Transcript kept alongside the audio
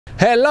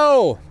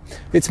Hello,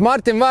 it's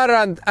Martin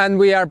Varrand and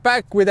we are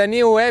back with a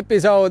new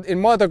episode in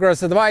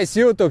Motocross Advice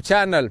YouTube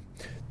channel.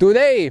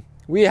 Today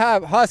we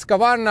have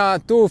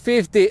Husqvarna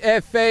 250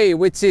 FA,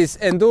 which is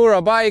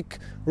enduro bike,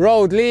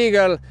 road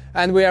legal,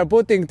 and we are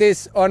putting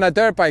this on a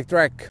dirt bike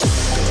track.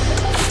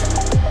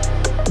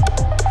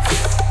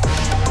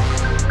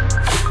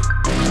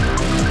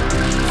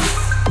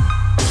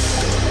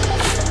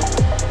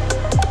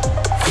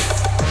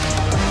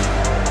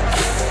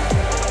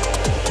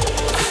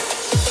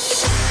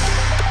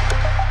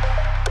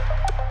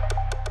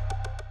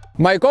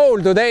 My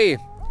goal today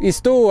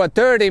is to do a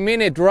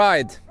 30-minute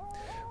ride.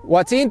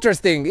 What's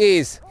interesting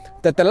is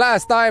that the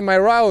last time I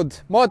rode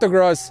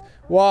motocross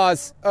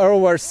was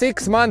over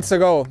 6 months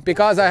ago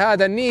because I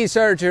had a knee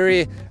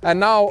surgery and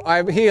now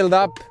I've healed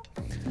up.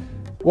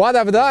 What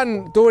I've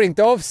done during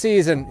the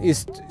off-season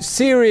is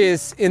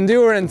serious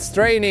endurance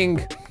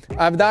training.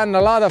 I've done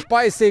a lot of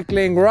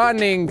bicycling,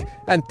 running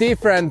and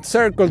different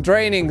circle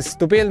trainings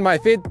to build my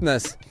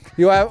fitness.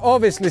 You have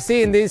obviously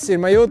seen this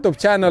in my YouTube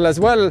channel as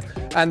well,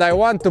 and I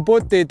want to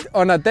put it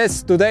on a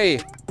test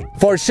today.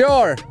 For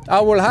sure,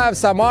 I will have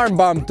some arm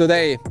bump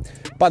today,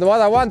 but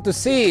what I want to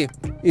see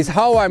is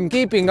how I'm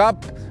keeping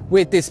up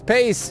with this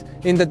pace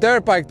in the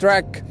dirt bike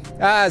track,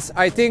 as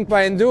I think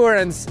my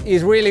endurance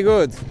is really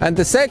good. And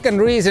the second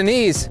reason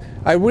is,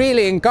 I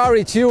really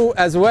encourage you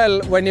as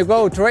well, when you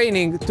go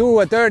training,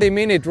 do a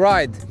 30-minute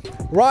ride.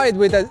 Ride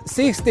with a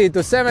 60 to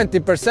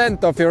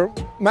 70% of your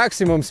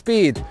maximum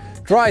speed.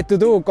 Try to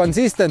do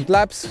consistent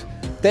laps,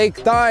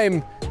 take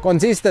time,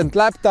 consistent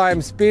lap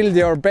times, build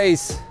your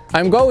pace.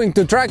 I'm going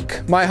to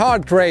track my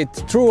heart rate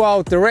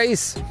throughout the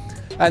race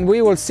and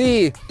we will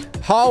see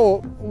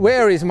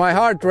where is my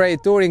heart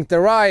rate during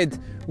the ride,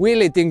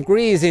 will it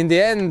increase in the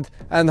end,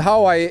 and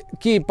how I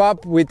keep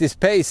up with this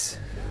pace.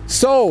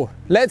 So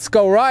let's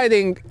go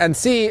riding and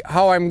see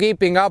how I'm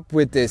keeping up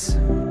with this.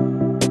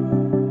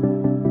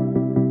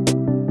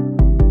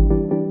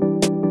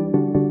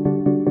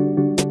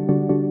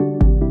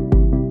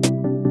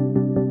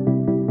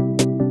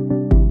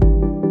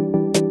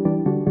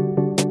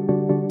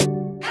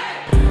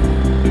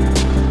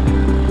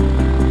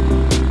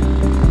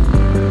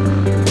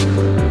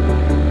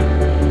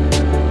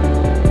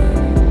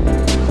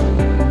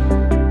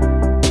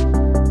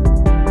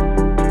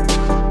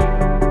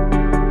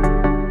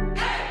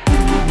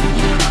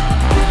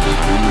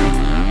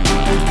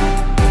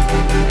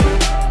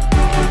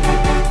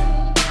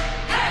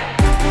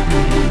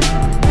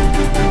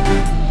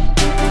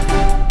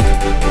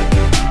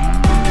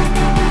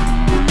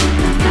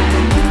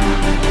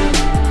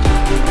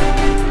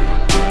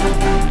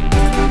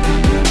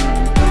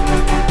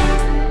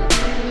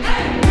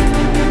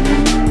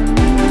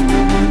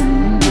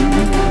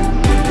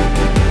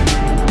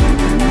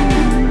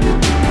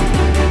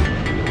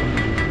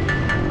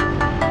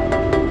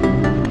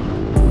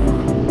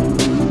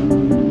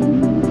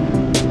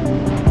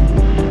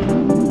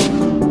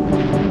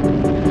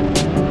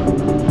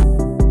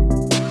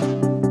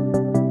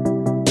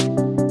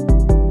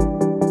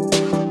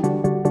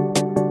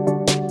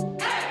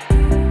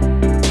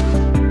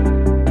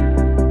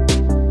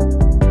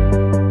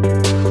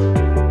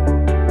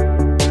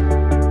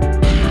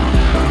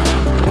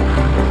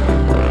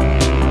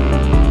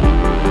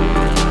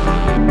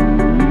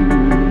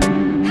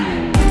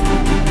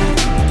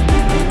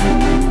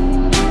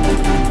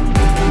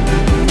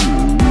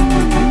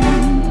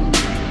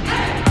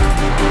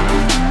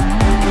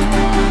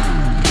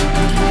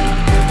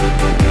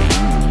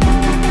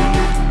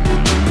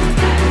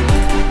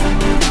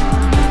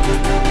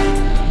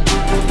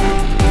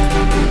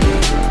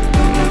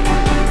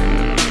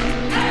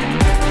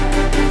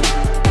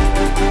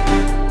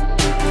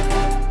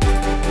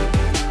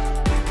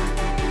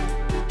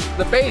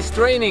 The pace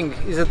training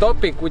is a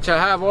topic which I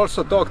have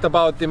also talked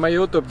about in my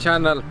YouTube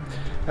channel,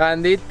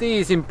 and it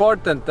is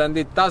important and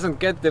it doesn't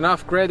get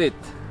enough credit.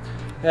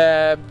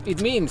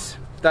 It means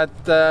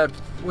that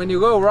when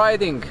you go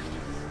riding,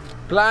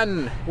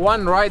 plan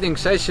one riding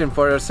session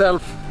for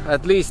yourself,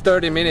 at least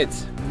 30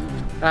 minutes,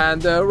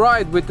 and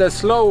ride with a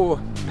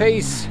slow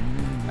pace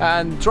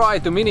and try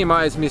to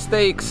minimize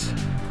mistakes,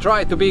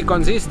 try to be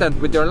consistent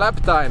with your lap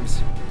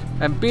times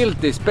and build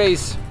this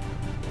pace.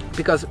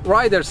 Because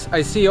riders,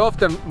 I see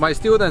often my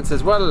students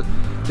as well,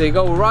 they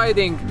go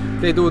riding,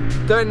 they do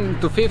 10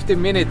 to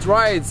 15 minute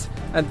rides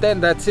and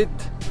then that's it.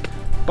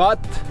 But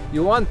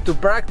you want to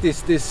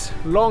practice this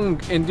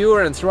long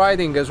endurance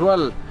riding as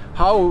well.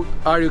 How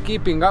are you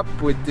keeping up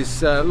with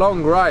these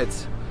long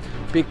rides?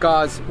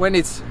 Because when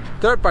it's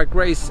dirt bike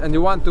race and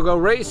you want to go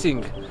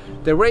racing,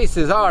 the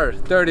races are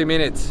 30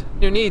 minutes.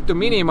 You need to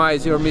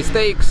minimize your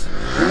mistakes.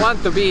 You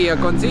want to be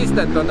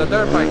consistent on the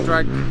dirt bike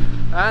track.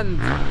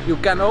 And you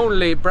can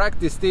only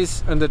practice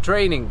this in the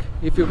training.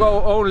 If you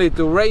go only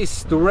to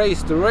race,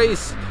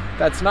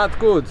 that's not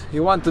good.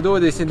 You want to do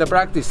this in the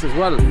practice as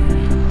well.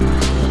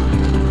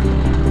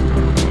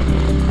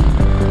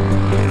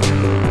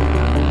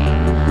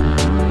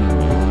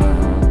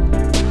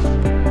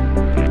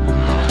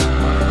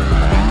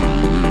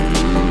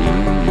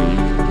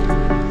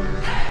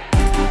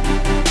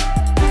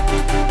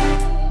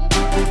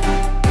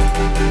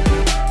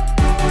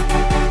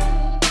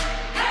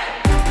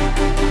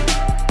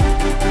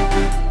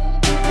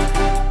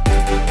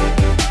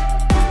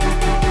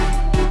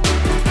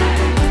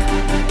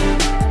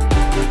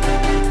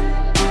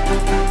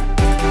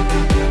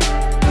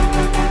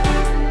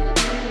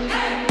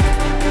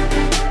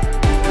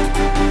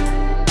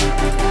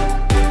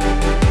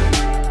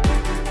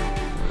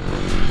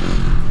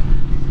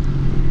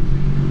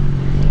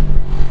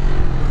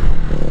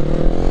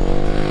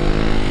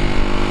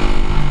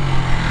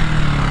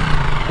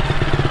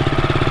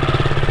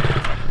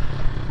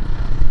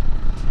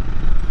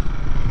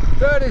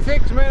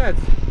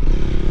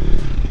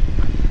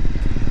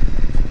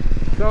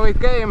 it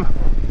came.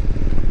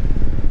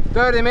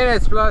 30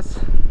 minutes plus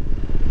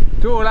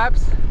 2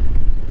 laps.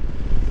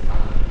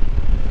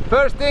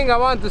 First thing I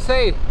want to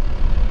say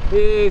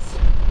is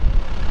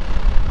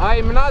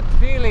I'm not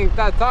feeling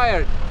that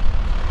tired.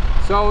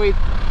 So it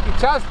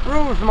just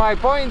proves my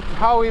point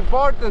how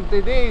important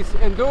it is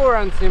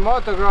endurance in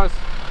motocross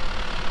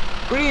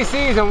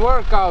pre-season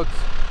workouts,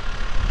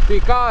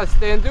 because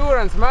the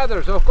endurance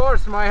matters. Of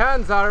course my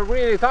hands are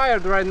really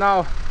tired right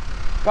now,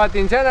 but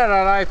in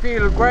general I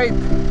feel great.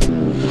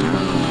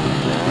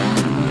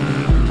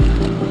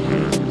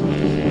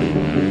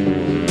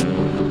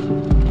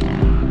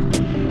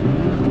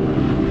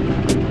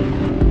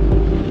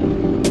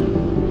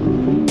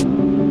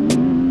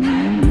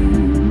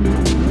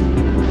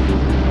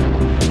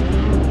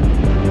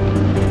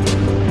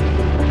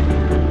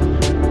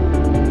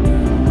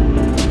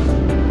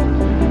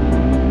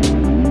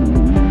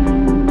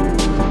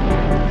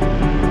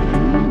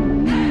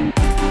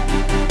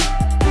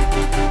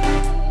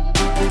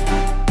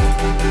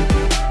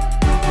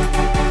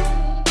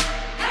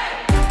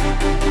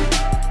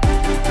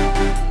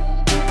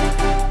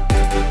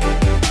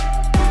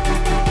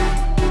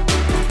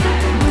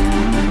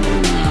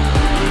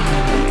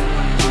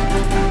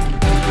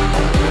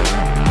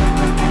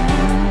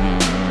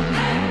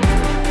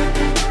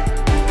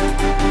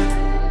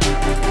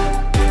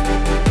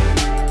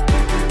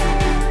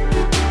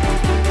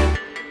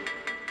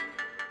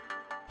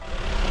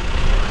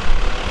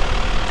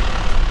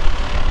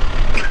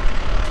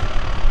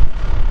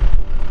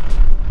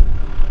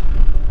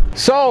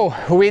 So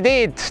we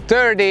did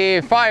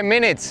 35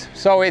 minutes,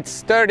 so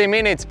it's 30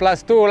 minutes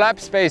plus 2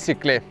 laps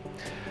basically.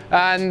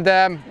 And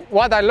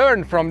what I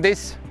learned from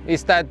this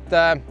is that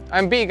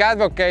I'm a big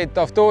advocate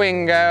of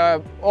doing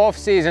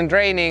off-season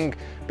training,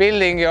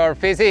 building your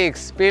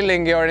physiques,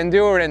 building your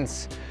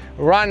endurance,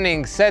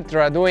 running,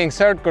 etc., doing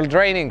circle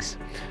trainings.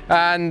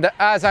 And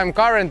as I'm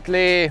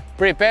currently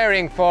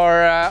preparing for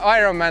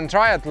Ironman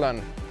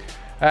triathlon,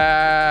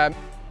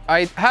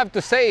 I have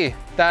to say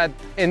that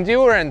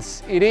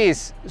endurance, it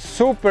is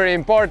super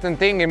important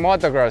thing in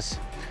motocross.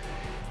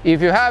 If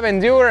you have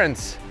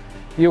endurance,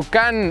 you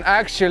can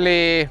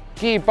actually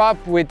keep up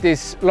with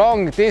these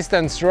long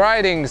distance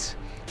ridings.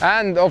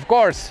 And of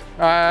course,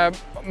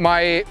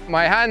 my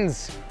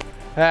hands,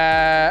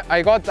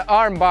 I got the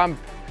arm bump,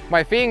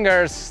 my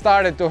fingers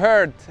started to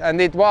hurt,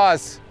 and it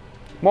was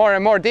more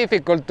and more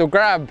difficult to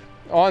grab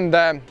on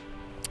the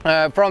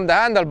from the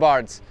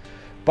handlebars.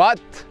 But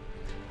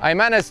I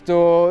managed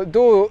to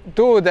do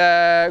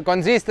the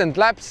consistent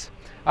laps.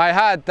 I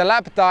had the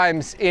lap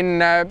times in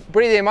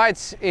pretty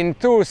much in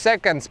 2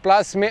 seconds,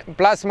 plus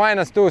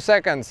minus 2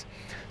 seconds.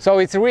 So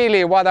it's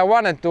really what I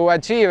wanted to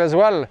achieve as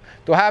well,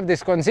 to have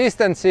this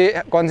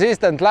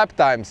consistent lap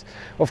times.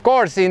 Of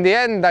course, in the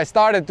end, I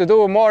started to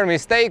do more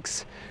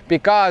mistakes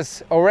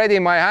because already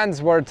my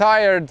hands were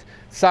tired,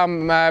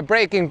 some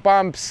braking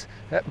bumps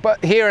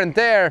but here and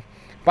there.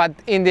 But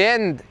in the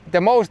end, the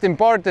most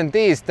important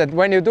is that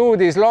when you do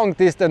these long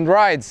distance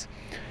rides,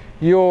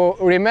 you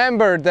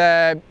remember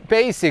the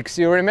basics,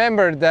 you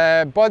remember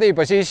the body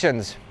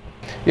positions.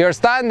 You're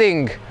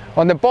standing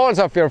on the balls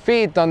of your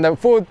feet on the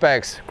foot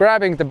pegs,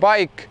 grabbing the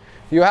bike,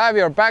 you have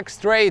your back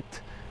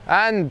straight,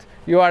 and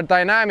you are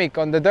dynamic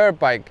on the dirt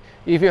bike.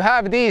 If you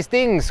have these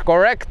things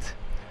correct,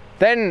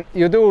 then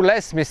you do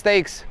less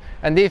mistakes.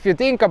 And if you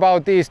think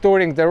about these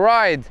during the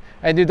ride,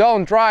 and you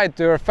don't ride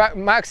to your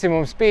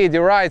maximum speed,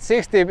 you ride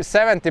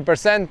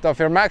 60–70% of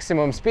your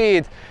maximum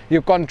speed,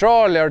 you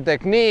control your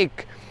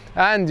technique,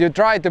 and you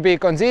try to be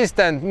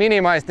consistent,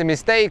 minimize the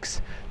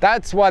mistakes.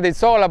 That's what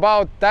it's all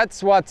about.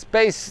 That's what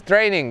pace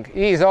training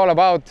is all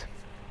about.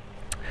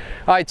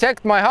 I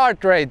checked my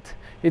heart rate.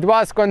 It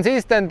was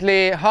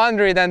consistently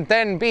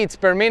 110 beats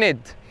per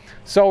minute.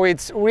 So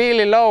it's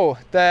really low.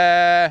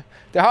 The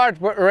heart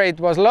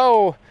rate was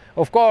low.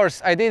 Of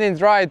course, I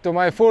didn't ride to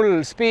my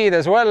full speed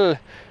as well,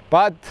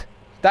 but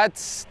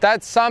that's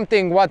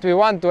something what we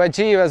want to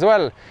achieve as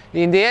well.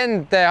 In the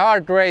end, the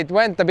heart rate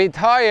went a bit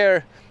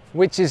higher,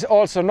 which is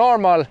also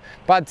normal,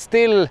 but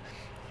still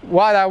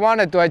what I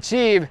wanted to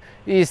achieve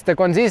is the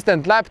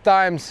consistent lap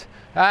times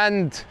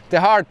and the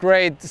heart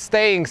rate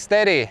staying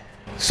steady.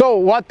 So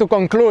what to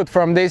conclude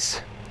from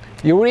this?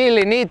 You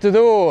really need to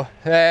do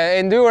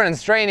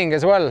endurance training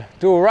as well.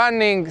 Do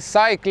running,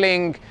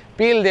 cycling,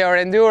 build your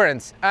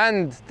endurance.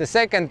 And the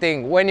second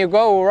thing, when you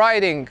go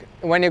riding,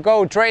 when you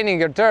go training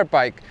your dirt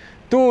bike,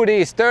 do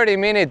these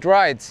 30-minute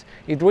rides.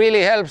 It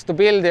really helps to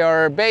build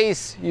your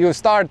base. You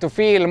start to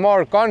feel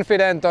more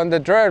confident on the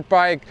dirt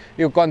bike,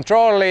 you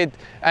control it,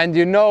 and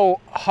you know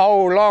how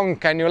long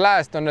can you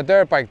last on a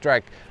dirt bike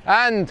track.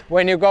 And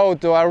when you go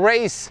to a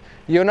race,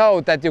 you know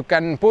that you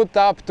can put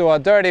up to a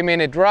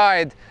 30-minute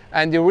ride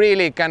and you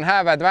really can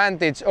have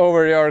advantage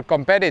over your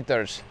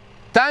competitors.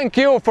 Thank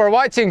you for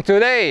watching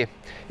today.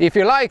 If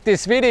you like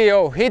this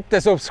video, hit the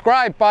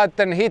subscribe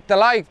button, hit the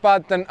like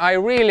button. I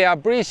really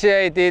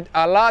appreciate it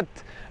a lot.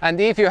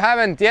 And if you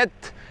haven't yet,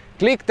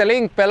 Click the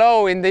link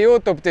below in the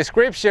YouTube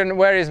description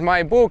where is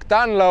my book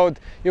download.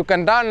 You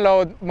can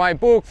download my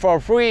book for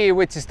free,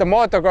 which is the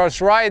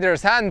Motocross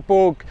Rider's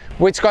Handbook,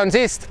 which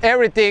consists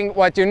everything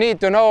what you need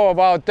to know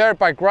about dirt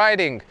bike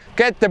riding.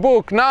 Get the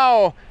book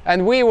now,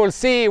 and we will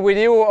see with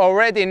you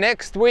already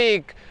next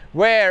week,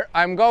 where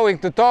I'm going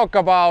to talk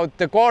about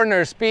the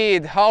corner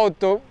speed, how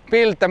to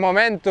build the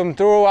momentum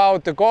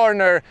throughout the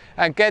corner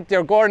and get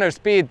your corner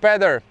speed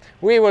better.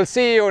 We will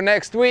see you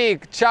next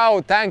week.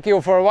 Ciao, thank you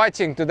for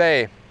watching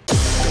today.